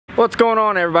What's going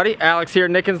on, everybody? Alex here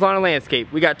at Nickens Lawn and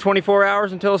Landscape. We got 24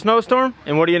 hours until a snowstorm,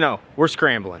 and what do you know? We're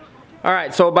scrambling. All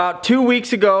right, so about 2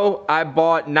 weeks ago, I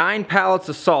bought 9 pallets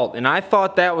of salt, and I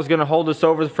thought that was gonna hold us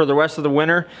over for the rest of the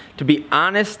winter. To be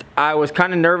honest, I was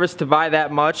kind of nervous to buy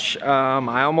that much.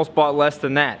 I almost bought less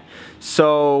than that.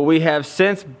 So we have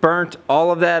since burnt all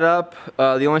of that up.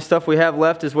 The only stuff we have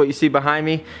left is what you see behind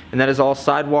me, and that is all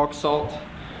sidewalk salt.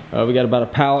 We got about a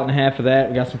pallet and a half of that.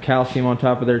 We got some calcium on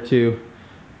top of there too.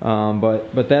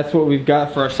 But that's what we've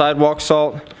got for our sidewalk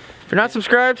salt. If you're not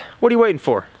subscribed, what are you waiting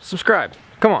for? Subscribe,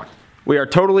 come on. We are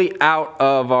totally out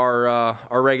of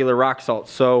our regular rock salt.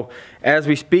 So as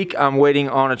we speak, I'm waiting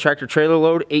on a tractor trailer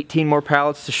load, 18 more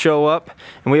pallets to show up,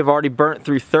 and we have already burnt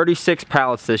through 36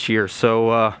 pallets this year.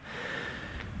 So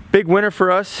big winter for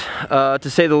us, to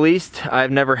say the least. I've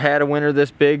never had a winter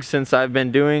this big since I've been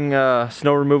doing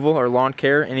snow removal or lawn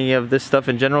care, any of this stuff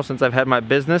in general since I've had my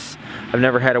business. I've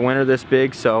never had a winter this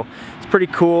big, so it's pretty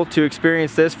cool to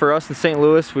experience this. For us in St.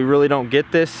 Louis, we really don't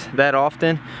get this that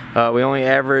often. We only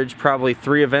average probably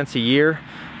 3 events a year,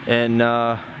 and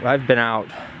I've been out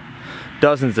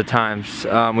dozens of times.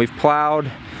 We've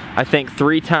plowed, I think,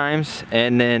 3 times,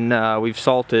 and then we've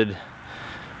salted,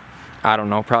 I don't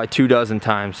know, probably 24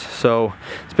 times. So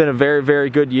it's been a very, very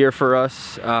good year for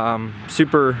us.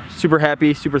 Super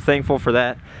happy, super thankful for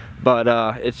that.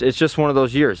 But it's just one of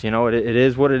those years, you know. It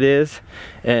is what it is.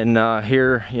 And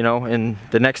here, you know, in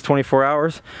the next 24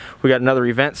 hours, we got another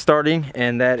event starting,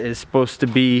 and that is supposed to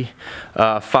be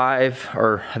 5,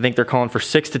 or I think they're calling for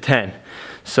 6 to 10.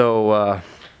 So I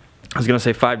was gonna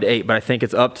say 5 to 8, but I think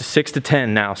it's up to 6 to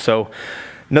 10 now. So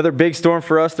another big storm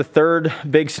for us, the 3rd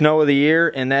big snow of the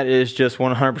year, and that is just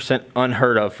 100%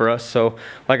 unheard of for us. So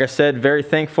like I said, very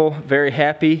thankful, very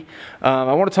happy.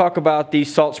 I want to talk about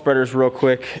these salt spreaders real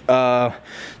quick.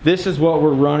 This is what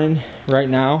we're running right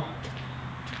now.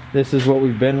 This is what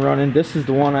we've been running. This is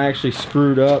the one I actually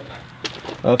screwed up.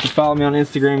 If you follow me on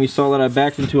Instagram, you saw that I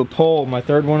backed into a pole, my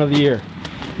 3rd one of the year.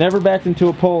 Never backed into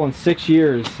a pole in 6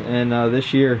 years, and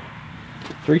this year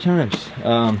 3 times.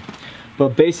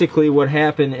 But basically what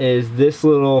happened is this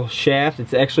little shaft,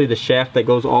 it's actually the shaft that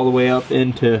goes all the way up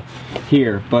into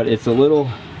here, but it's a little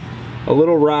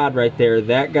rod right there.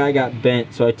 That guy got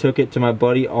bent, so I took it to my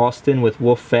buddy Austin with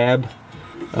Wolf Fab.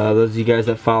 Those of you guys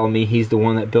that follow me, he's the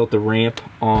one that built the ramp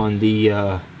on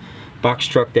the box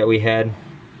truck that we had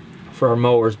for our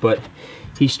mowers, but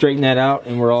he straightened that out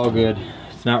and we're all good.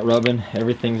 It's not rubbing,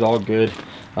 everything's all good.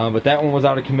 But that one was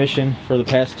out of commission for the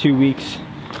past 2 weeks.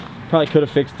 Probably could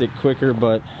have fixed it quicker,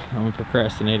 but I'm a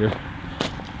procrastinator.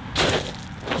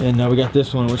 And now we got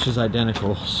this one, which is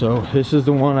identical. So this is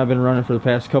the one I've been running for the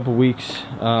past couple weeks.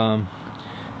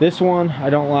 This one I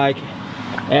don't like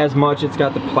as much. It's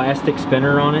got the plastic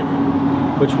spinner on it,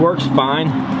 which works fine.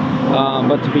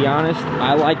 But to be honest,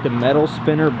 I like the metal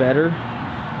spinner better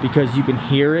because you can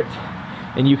hear it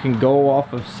and you can go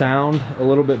off of sound a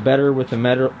little bit better with the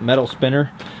metal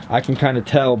spinner. I can kind of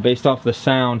tell based off the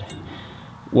sound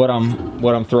what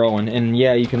I'm throwing. And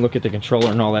yeah, you can look at the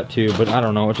controller and all that too, but I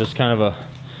don't know, it's just kind of a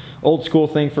old school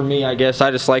thing for me, I guess.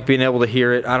 I just like being able to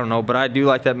hear it. I don't know, but I do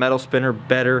like that metal spinner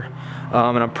better.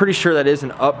 And I'm pretty sure that is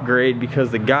an upgrade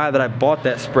because the guy that I bought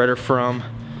that spreader from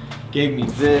gave me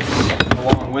this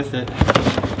along with it,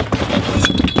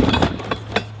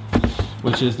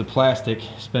 which is the plastic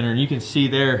spinner. And you can see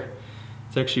there,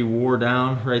 it's actually wore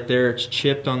down right there. It's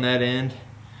chipped on that end.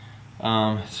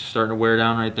 It's starting to wear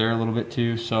down right there a little bit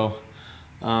too, so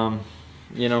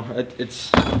you know, it's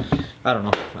I don't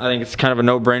know, I think it's kind of a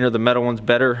no-brainer. The metal one's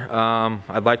better.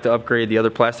 I'd like to upgrade the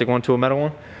other plastic one to a metal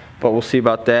one, but we'll see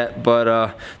about that.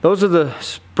 But those are the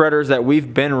spreaders that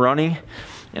we've been running,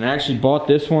 and I actually bought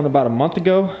this one about a month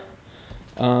ago.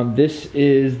 This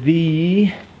is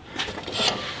the,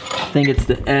 I think it's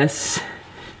the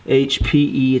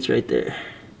SHPE, it's right there.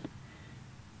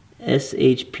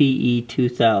 SHPE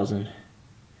 2000.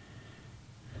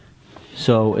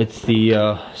 So it's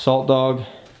the Salt Dogg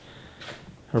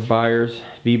or Buyers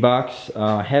V-Box.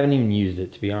 I haven't even used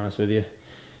it, to be honest with you.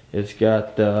 It's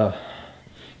got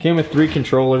came with 3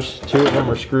 controllers. 2 of them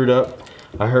are screwed up.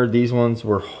 I heard these ones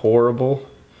were horrible,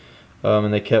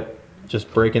 and they kept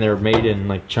just breaking. They were made in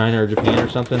like China or Japan or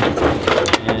something,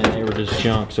 and they were just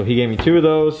junk. So he gave me 2 of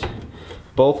those.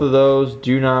 Both of those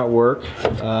do not work.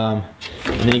 And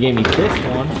then he gave me this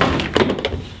one.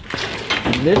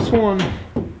 And this one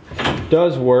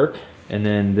does work. And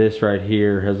then this right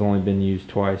here has only been used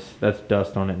twice. That's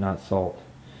dust on it, not salt.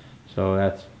 So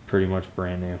that's pretty much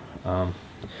brand new.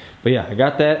 But yeah, I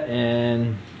got that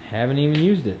and haven't even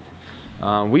used it.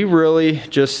 We really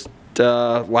just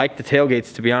like the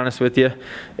tailgates, to be honest with you.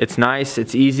 It's nice,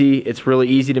 it's easy, it's really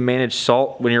easy to manage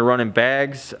salt when you're running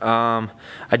bags. I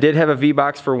did have a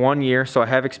V-Box for 1 year, so I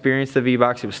have experienced the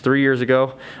V-Box. It was 3 years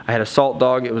ago. I had a salt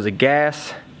Dogg. It was a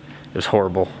gas. It was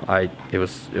horrible. It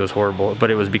was horrible,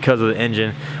 but it was because of the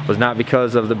engine. It was not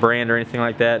because of the brand or anything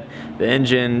like that. The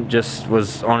engine just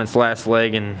was on its last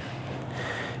leg, and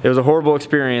it was a horrible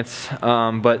experience.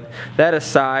 But that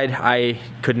aside, I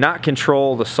could not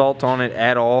control the salt on it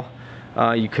at all.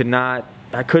 I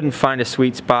couldn't find a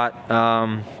sweet spot.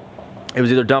 It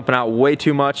was either dumping out way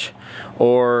too much,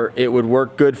 or it would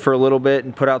work good for a little bit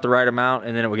and put out the right amount,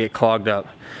 and then it would get clogged up.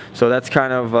 So that's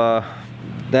kind of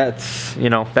that's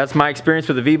my experience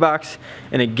with the V-Box.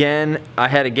 And again, I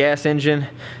had a gas engine,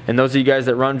 and those of you guys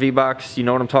that run V-Box, you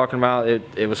know what I'm talking about.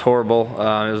 It was horrible.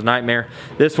 It was a nightmare.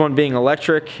 This one being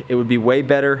electric, it would be way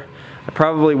better. I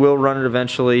probably will run it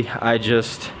eventually. I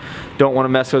just don't want to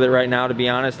mess with it right now, to be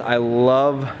honest. I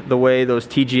love the way those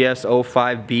TGS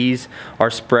 05Bs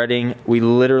are spreading. We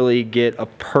literally get a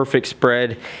perfect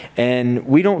spread, and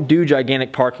we don't do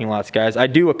gigantic parking lots, guys. I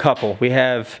do a couple. We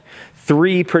have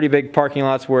 3 pretty big parking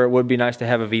lots where it would be nice to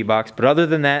have a V-Box, but other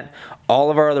than that,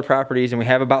 all of our other properties, and we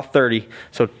have about 30,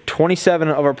 so 27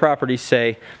 of our properties,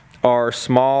 say, are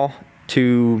small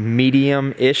to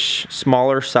medium-ish,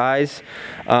 smaller size,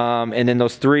 and then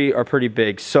those 3 are pretty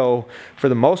big. So for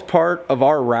the most part of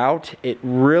our route, it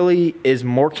really is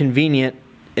more convenient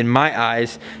in my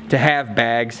eyes to have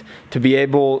bags, to be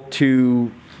able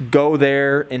to go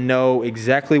there and know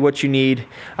exactly what you need.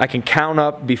 I can count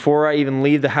up before I even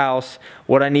leave the house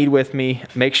what I need with me,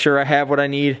 make sure I have what I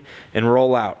need, and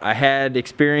roll out. I had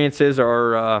experiences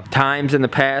or times in the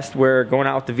past where going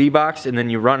out with the V-Box and then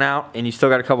you run out and you still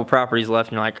got a couple properties left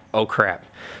and you're like, oh crap.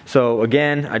 So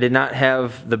again, I did not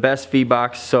have the best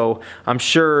V-Box, so I'm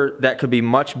sure that could be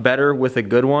much better with a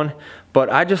good one, but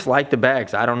I just like the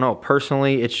bags. I don't know,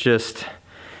 personally,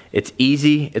 it's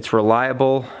easy, it's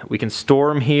reliable. We can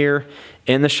store them here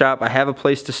in the shop. I have a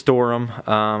place to store them.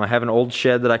 I have an old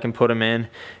shed that I can put them in,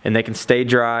 and they can stay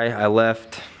dry. I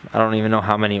left, I don't even know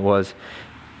how many it was,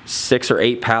 6 or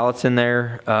 8 pallets in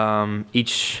there.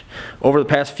 Over the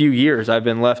past few years, I've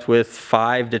been left with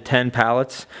 5 to 10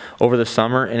 pallets over the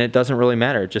summer, and it doesn't really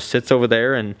matter. It just sits over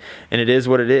there, and it is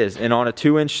what it is. And on a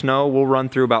 2-inch snow, we'll run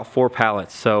through about 4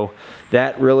 pallets. So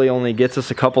that really only gets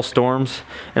us a couple storms,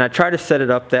 and I try to set it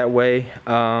up that way.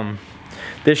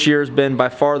 This year has been by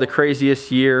far the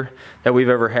craziest year that we've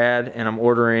ever had, and I'm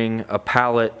ordering a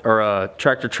pallet or a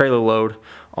tractor trailer load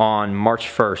on March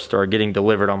 1st, or getting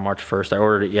delivered on March 1st. I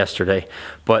ordered it yesterday,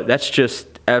 but that's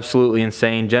just absolutely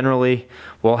insane. Generally,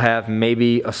 we'll have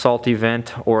maybe a salt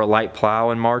event or a light plow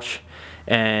in March,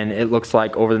 and it looks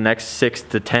like over the next 6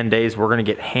 to 10 days we're going to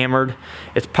get hammered.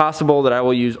 It's possible that I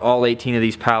will use all 18 of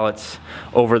these pallets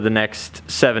over the next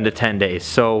 7 to 10 days.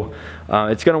 So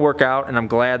it's going to work out, and I'm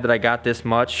glad that I got this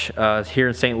much. Here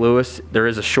in St. Louis, there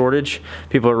is a shortage.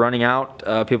 People are running out,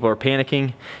 people are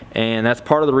panicking, and that's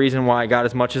part of the reason why I got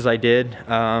as much as I did.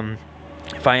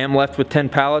 If I am left with 10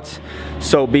 pallets,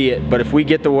 so be it. But if we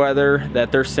get the weather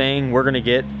that they're saying we're going to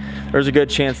get, there's a good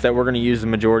chance that we're going to use the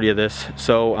majority of this.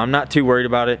 So I'm not too worried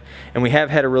about it. And we have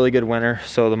had a really good winter,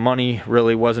 so the money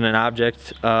really wasn't an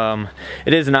object.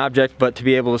 It is an object, but to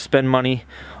be able to spend money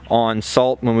on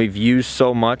salt when we've used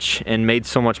so much and made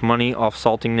so much money off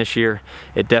salting this year,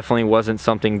 it definitely wasn't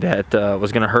something that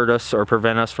was going to hurt us or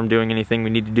prevent us from doing anything we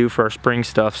need to do for our spring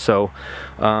stuff. So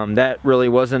that really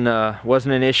wasn't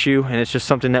an issue, and it's just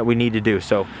something that we need to do.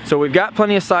 So we've got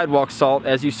plenty of sidewalk salt,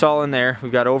 as you saw in there.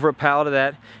 We've got over a pallet of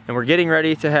that, and we're getting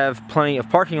ready to have plenty of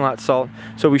parking lot salt,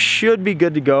 so we should be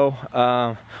good to go.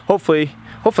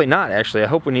 Hopefully not, actually. I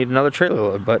hope we need another trailer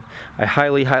load, but I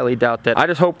highly doubt that. I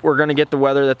just hope we're gonna get the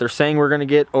weather that they're saying we're gonna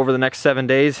get over the next 7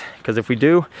 days, because if we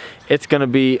do, it's gonna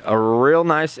be a real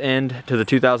nice end to the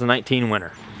 2019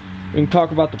 winter. We can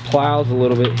talk about the plows a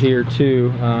little bit here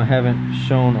too. I haven't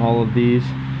shown all of these,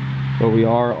 but we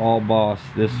are all boss.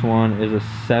 This one is a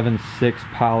 7.6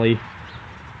 poly.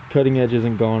 Cutting edge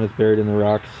isn't gone, it's buried in the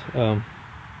rocks.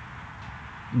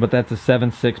 But that's a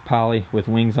 7.6 poly with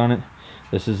wings on it.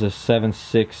 This is a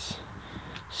 7.6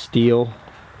 steel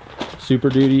Super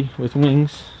Duty with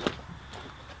wings.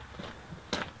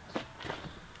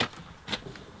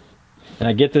 And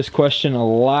I get this question a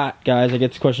lot, guys. I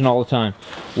get this question all the time.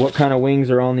 What kind of wings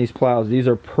are on these plows? These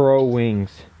are Pro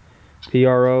wings.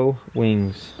 P-R-O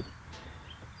wings.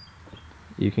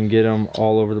 You can get them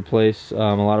all over the place. A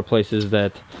lot of places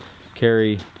that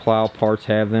carry plow parts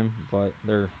have them, but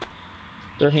they're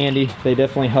handy. They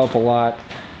definitely help a lot.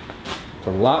 It's a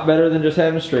lot better than just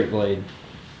having a straight blade.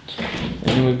 And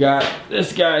then we've got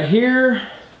this guy here.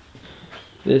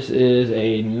 This is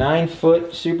a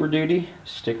 9-foot Super Duty.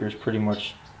 Sticker's pretty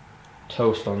much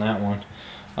toast on that one.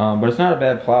 But it's not a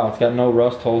bad plow. It's got no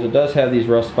rust holes. It does have these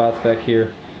rust spots back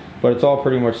here, but it's all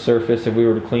pretty much surface. If we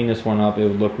were to clean this one up, it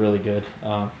would look really good.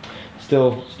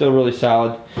 Still really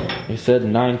solid. Like I said,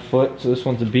 9 foot, so this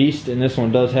one's a beast, and this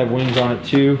one does have wings on it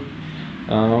too.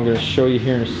 I'm going to show you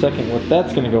here in a second what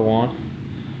that's going to go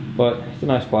on, but it's a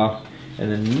nice plow.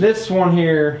 And then this one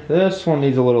here, this one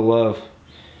needs a little love.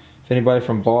 If anybody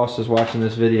from Boss is watching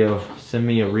this video, send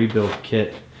me a rebuild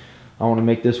kit. I want to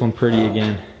make this one pretty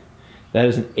again. That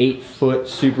is an 8-foot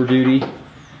Super Duty.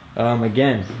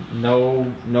 Again,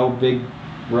 no big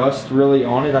rust really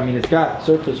on it. I mean, it's got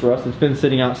surface rust. It's been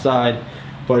sitting outside,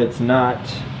 but it's not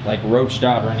like roached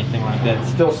out or anything like that.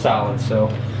 It's still solid. So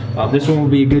this one will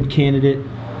be a good candidate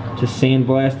to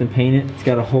sandblast and paint it. It's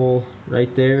got a hole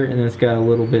right there, and then it's got a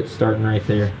little bit starting right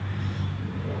there.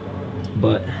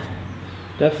 But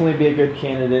definitely be a good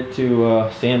candidate to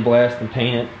sandblast and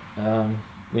paint it.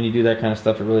 When you do that kind of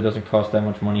stuff, it really doesn't cost that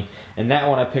much money. And that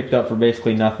one I picked up for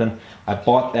basically nothing. I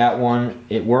bought that one.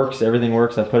 It works. Everything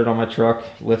works. I put it on my truck,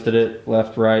 lifted it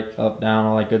left, right, up, down,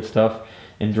 all that good stuff,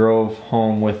 and drove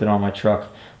home with it on my truck.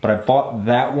 But I bought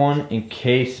that one in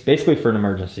case, basically for an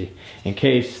emergency. In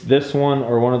case this one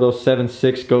or one of those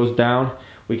 7.6 goes down,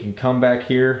 we can come back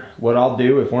here. What I'll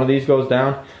do, if one of these goes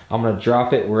down, I'm going to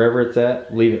drop it wherever it's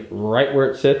at, leave it right where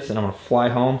it sits, and I'm going to fly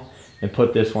home and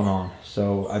put this one on.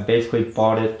 So I basically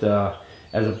bought it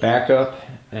as a backup,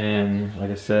 and like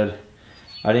I said,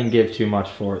 I didn't give too much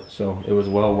for it, so it was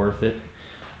well worth it.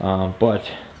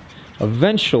 But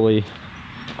eventually,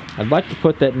 I'd like to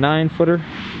put that 9-footer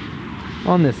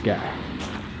on this guy.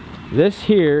 This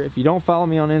here, if you don't follow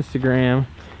me on Instagram,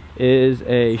 is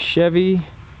a Chevy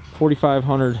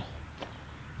 4500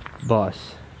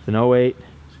 bus. It's an 08.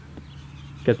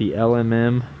 It's got the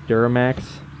LMM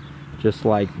Duramax, just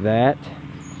like that.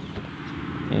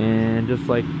 And just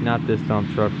like, not this dump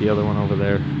truck, the other one over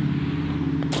there.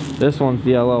 This one's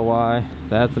the LLY,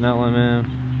 that's an LMM,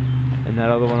 and that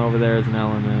other one over there is an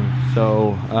LMM.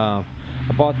 So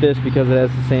I bought this because it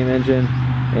has the same engine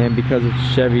and because it's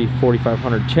a Chevy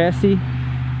 4500 chassis.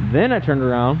 Then I turned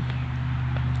around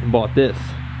and bought this.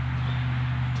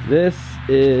 This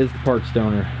is the parts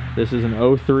donor. This is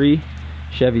an 03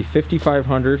 Chevy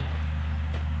 5500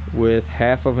 with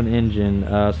half of an engine.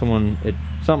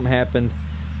 Something happened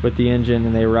with the engine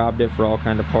and they robbed it for all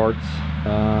kind of parts.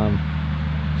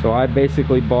 So I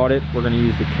basically bought it. We're going to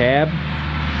use the cab.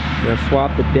 We're going to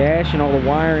swap the dash and all the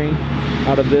wiring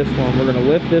out of this one. We're going to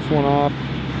lift this one off,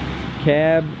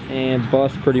 cab and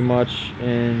bus pretty much,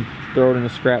 and throw it in a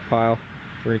scrap pile.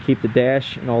 We're going to keep the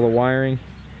dash and all the wiring.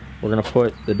 We're going to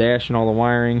put the dash and all the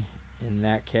wiring in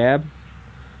that cab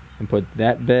and put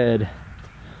that bed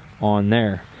on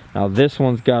there. Now this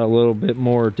one's got a little bit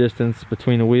more distance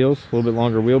between the wheels, a little bit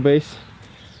longer wheelbase.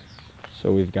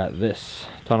 So we've got this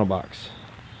tunnel box.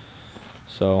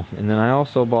 So, and then I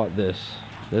also bought this.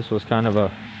 This was kind of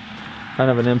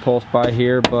an impulse buy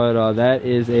here, but that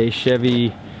is a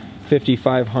Chevy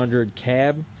 5500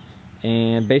 cab.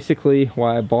 And basically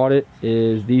why I bought it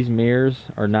is these mirrors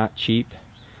are not cheap.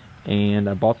 And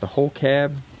I bought the whole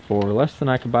cab for less than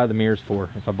I could buy the mirrors for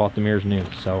if I bought the mirrors new.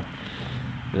 So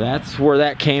that's where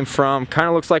that came from. Kind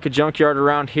of looks like a junkyard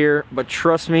around here, but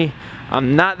trust me,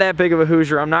 I'm not that big of a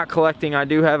Hoosier. I'm not collecting. I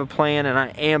do have a plan, and I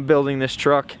am building this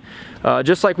truck.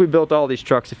 Just like we built all these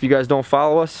trucks. If you guys don't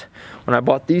follow us, when I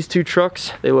bought these two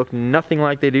trucks, they look nothing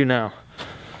like they do now.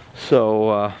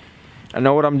 So I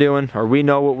know what I'm doing, or we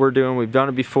know what we're doing. We've done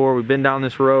it before. We've been down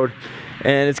this road,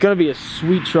 and it's going to be a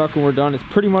sweet truck when we're done. It's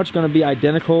pretty much going to be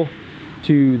identical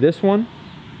to this one.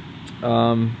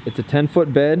 It's a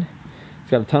 10-foot bed.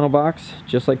 It's got a tunnel box,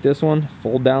 just like this one,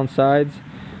 fold down sides,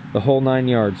 the whole 9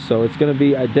 yards. So it's going to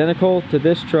be identical to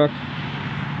this truck,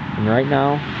 and right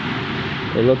now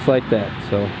it looks like that.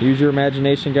 So use your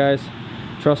imagination, guys.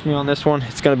 Trust me on this one.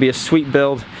 It's going to be a sweet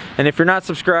build, and if you're not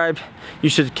subscribed, you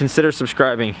should consider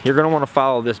subscribing. You're going to want to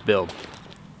follow this build.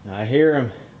 I hear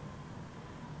him.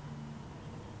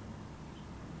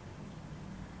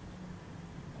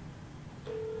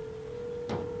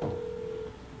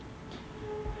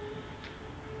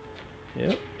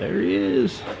 Yep, there he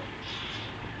is.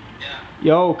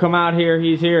 Yo, come out here,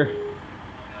 he's here.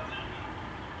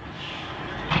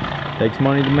 Takes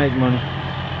money to make money.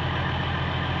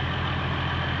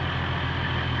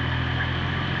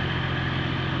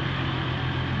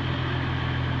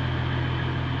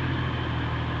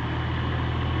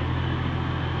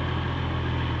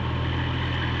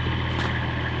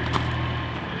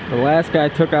 The last guy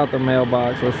took out the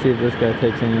mailbox. Let's see if this guy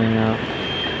takes anything out.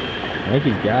 I think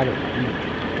he's got it.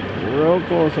 He's real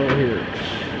close over here.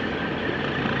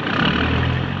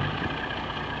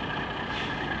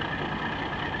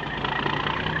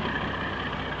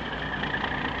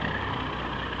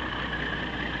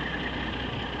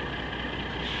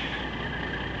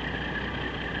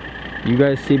 You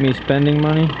guys see me spending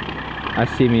money, I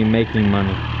see me making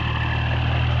money.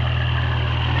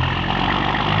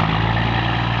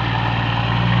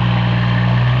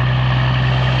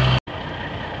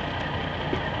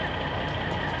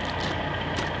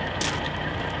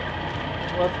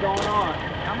 What's going on?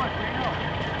 How much do you know?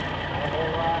 A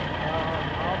whole lot.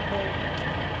 I'll take.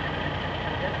 I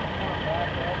guess it's more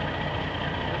back up.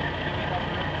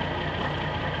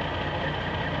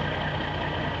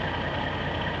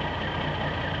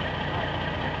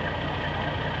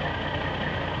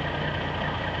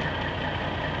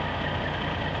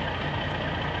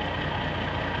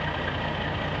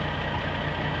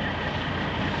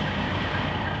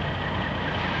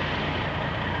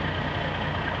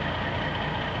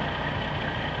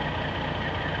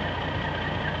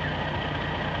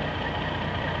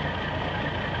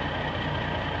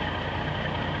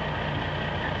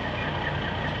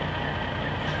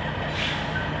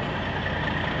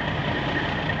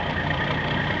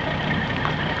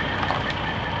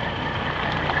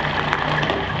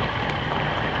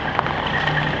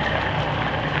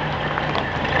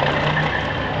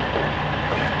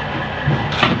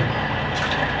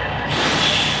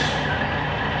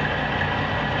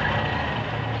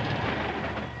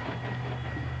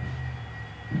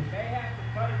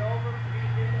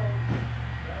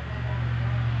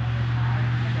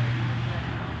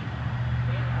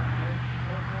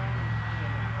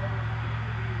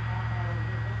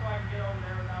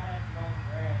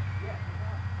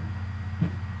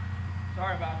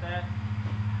 Sorry about that.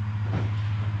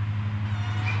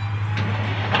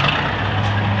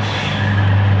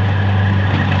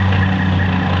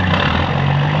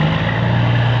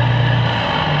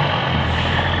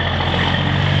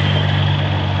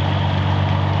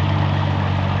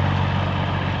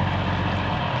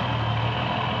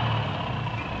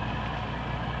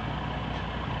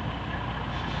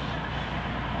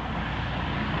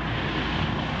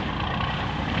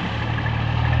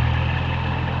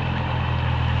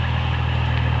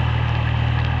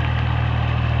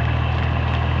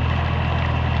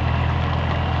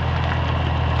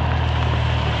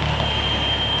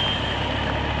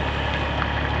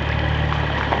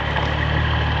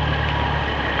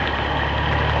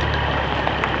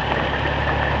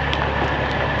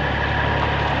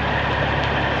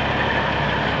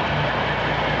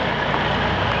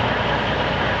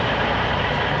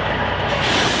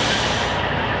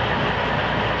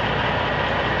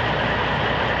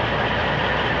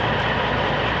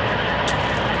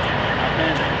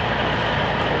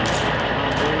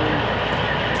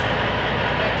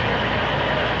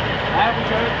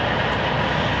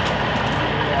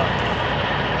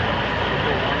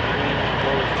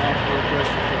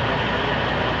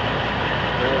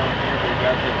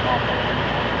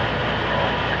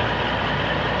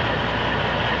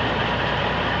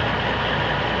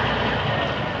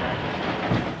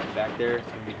 Back there, it's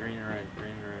going to be green and red,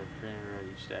 green and red, green and red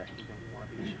each stack. It's going to be one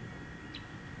of each.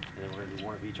 And then we're going to do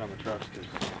one of each on the trucks, because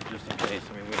just in case,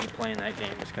 I mean, we ain't playing that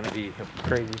game. It's going to be a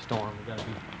crazy storm. We've got to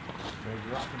be ready to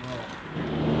rock and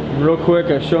roll. Real quick,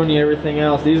 I've shown you everything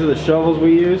else. These are the shovels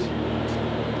we use.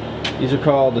 These are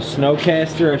called the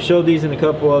Snowcaster. I've showed these in a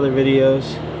couple other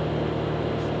videos.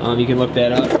 You can look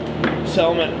that up.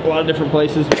 Sell them at a lot of different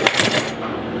places.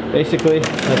 Basically,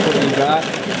 that's what you got.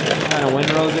 Kind of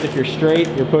windrows it. If you're straight,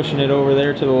 you're pushing it over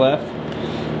there to the left.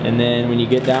 And then when you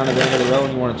get down to the end of the road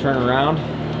and you want to turn around,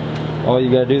 all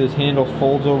you got to do, this handle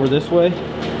folds over this way.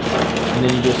 And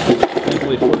then you just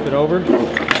simply flip it over.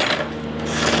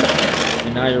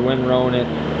 And now you're windrowing it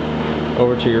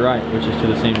over to your right, which is to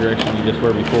the same direction you just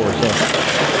were before. So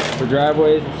for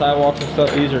driveways and sidewalks and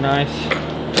stuff, these are nice.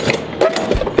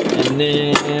 And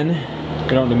then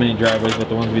we don't do many driveways, but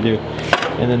the ones we do.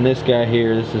 And then this guy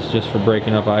here, this is just for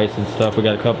breaking up ice and stuff. We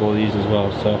got a couple of these as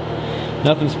well. So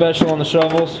nothing special on the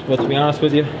shovels, but to be honest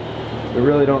with you, we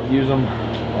really don't use them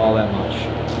all that much.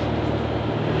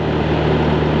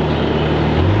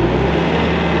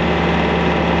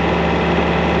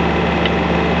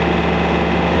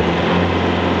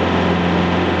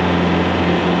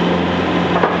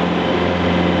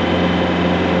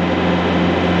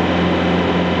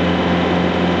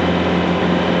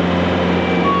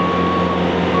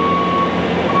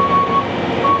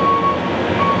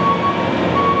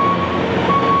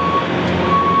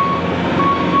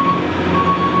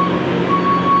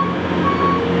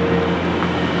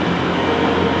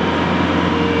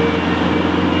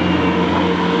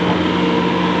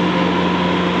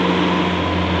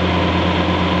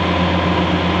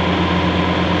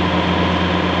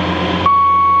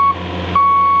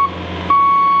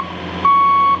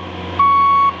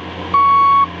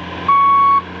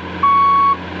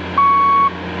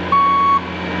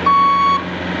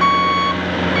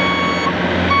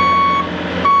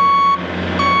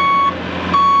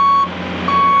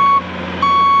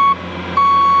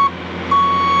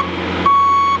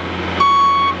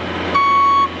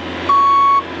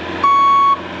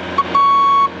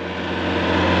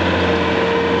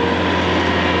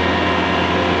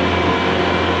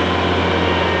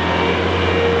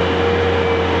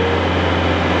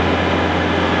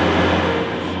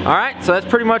 So that's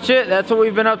pretty much it. That's what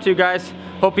we've been up to, guys.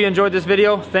 Hope you enjoyed this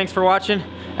video. Thanks for watching.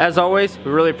 As always,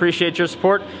 we really appreciate your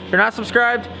support. If you're not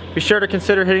subscribed, be sure to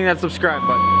consider hitting that subscribe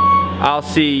button. I'll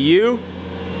see you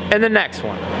in the next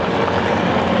one.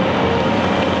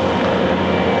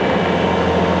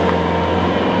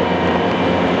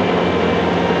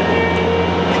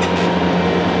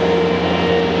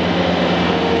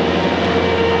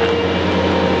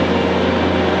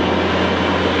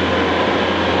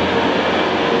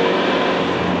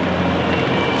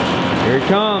 Here he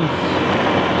comes.